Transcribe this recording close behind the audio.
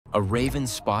A raven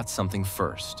spots something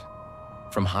first.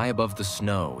 From high above the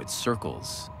snow, it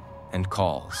circles and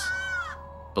calls.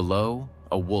 Below,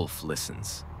 a wolf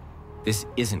listens. This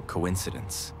isn't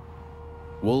coincidence.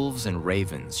 Wolves and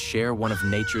ravens share one of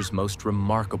nature's most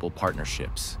remarkable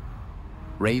partnerships.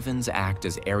 Ravens act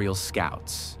as aerial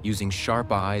scouts, using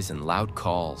sharp eyes and loud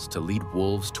calls to lead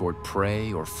wolves toward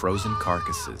prey or frozen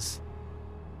carcasses.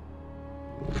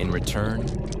 In return,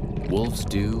 wolves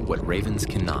do what ravens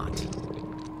cannot.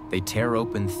 They tear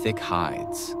open thick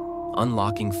hides,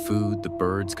 unlocking food the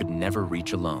birds could never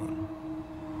reach alone.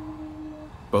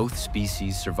 Both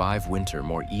species survive winter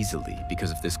more easily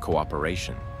because of this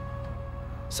cooperation.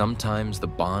 Sometimes the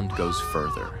bond goes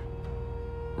further.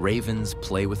 Ravens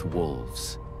play with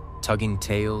wolves, tugging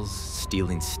tails,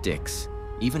 stealing sticks,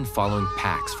 even following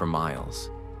packs for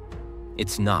miles.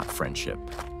 It's not friendship.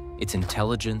 It's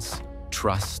intelligence,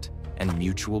 trust, and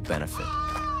mutual benefit.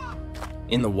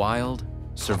 In the wild,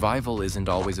 survival isn't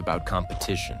always about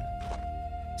competition.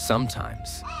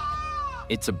 Sometimes,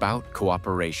 it's about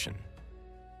cooperation.